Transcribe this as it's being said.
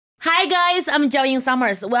Hi guys, I'm Jiaoying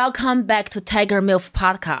Summers. Welcome back to Tiger MILF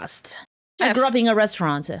podcast. I grew up in a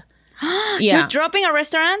restaurant. You're dropping a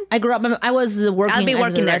restaurant? I grew up. I was working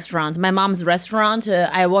at the restaurant. My mom's restaurant.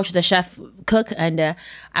 I watched the chef cook, and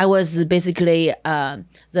I was basically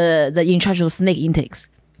the in charge of snake intakes.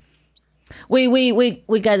 We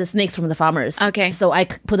get the snakes from the farmers. Okay. So I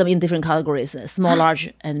put them in different categories: small,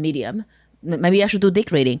 large, and medium. Maybe I should do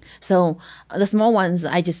dick rating. So the small ones,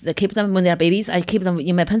 I just keep them when they're babies. I keep them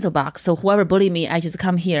in my pencil box. So whoever bully me, I just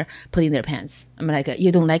come here, put in their pants. I'm like,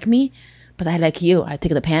 you don't like me, but I like you. I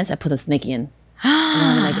take the pants, I put the snake in. And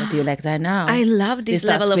I'm like, do you like that now? I love this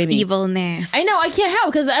level of evilness. I know, I can't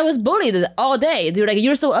help because I was bullied all day. They're like,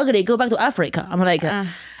 you're so ugly, go back to Africa. I'm like,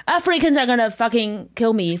 Africans are gonna fucking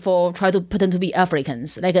kill me for trying to pretend to be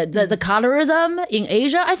Africans. Like the colorism in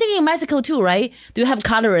Asia, I think in Mexico too, right? Do you have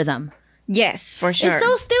colorism? Yes, for sure. It's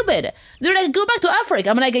so stupid. They're like, go back to Africa.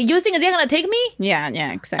 I'm like, you think they're gonna take me? Yeah,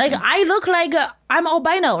 exactly. Like, I look like I'm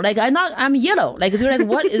albino. Like, I'm yellow. Like, they're like,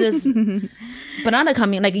 what is this banana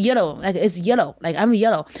coming? Like, yellow. Like, it's yellow. Like, I'm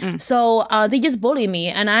yellow. So they just bully me.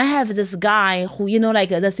 And I have this guy who, you know, like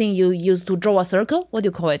the thing you use to draw a circle. What do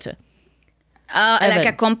you call it? Like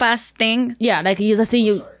a compass thing? Yeah, like it's a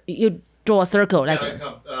thing you draw a circle. Like,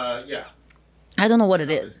 yeah. I don't know what it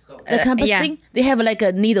is. The compass thing, they have like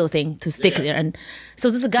a needle thing to stick there. And so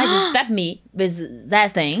this guy just stabbed me with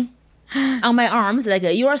that thing on my arms. Like,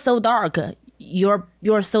 you are so dark.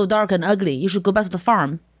 You're so dark and ugly. You should go back to the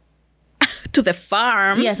farm. To the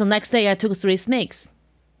farm? Yeah, so next day I took 3 snakes.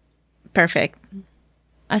 Perfect.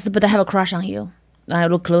 I said, but I have a crush on you. I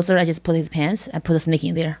look closer. I just put his pants. I put a snake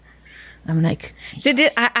in there. I'm like... See,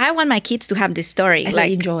 I want my kids to have this story. I said,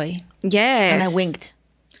 enjoy. Yes. And I winked.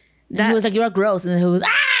 And he was like, you're gross. And he was,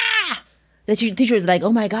 ah! The teacher is like,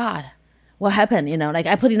 oh my God, what happened? You know, like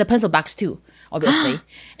I put in the pencil box too, obviously.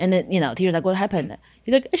 And then, you know, teacher's like, what happened?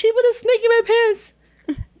 He's like, she put a snake in my pants.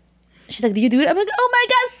 She's like, did you do it? I'm like, oh my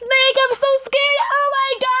God, snake, I'm so scared. Oh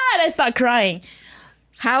my God. I start crying.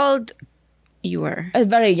 How old you were?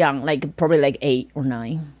 Very young, like probably like 8 or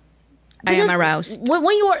 9. I am aroused. When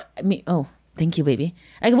you are, oh, thank you, baby.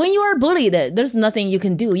 Like when you are bullied, there's nothing you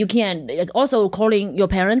can do. You can't, like, also calling your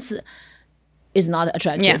parents is not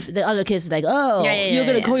attractive. Yeah. The other kids like, oh, you're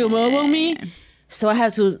going to call your mom on me? So I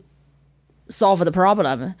have to solve the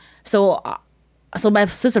problem. So my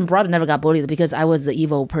sister and brother never got bullied because I was the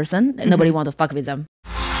evil person and nobody wanted to fuck with them.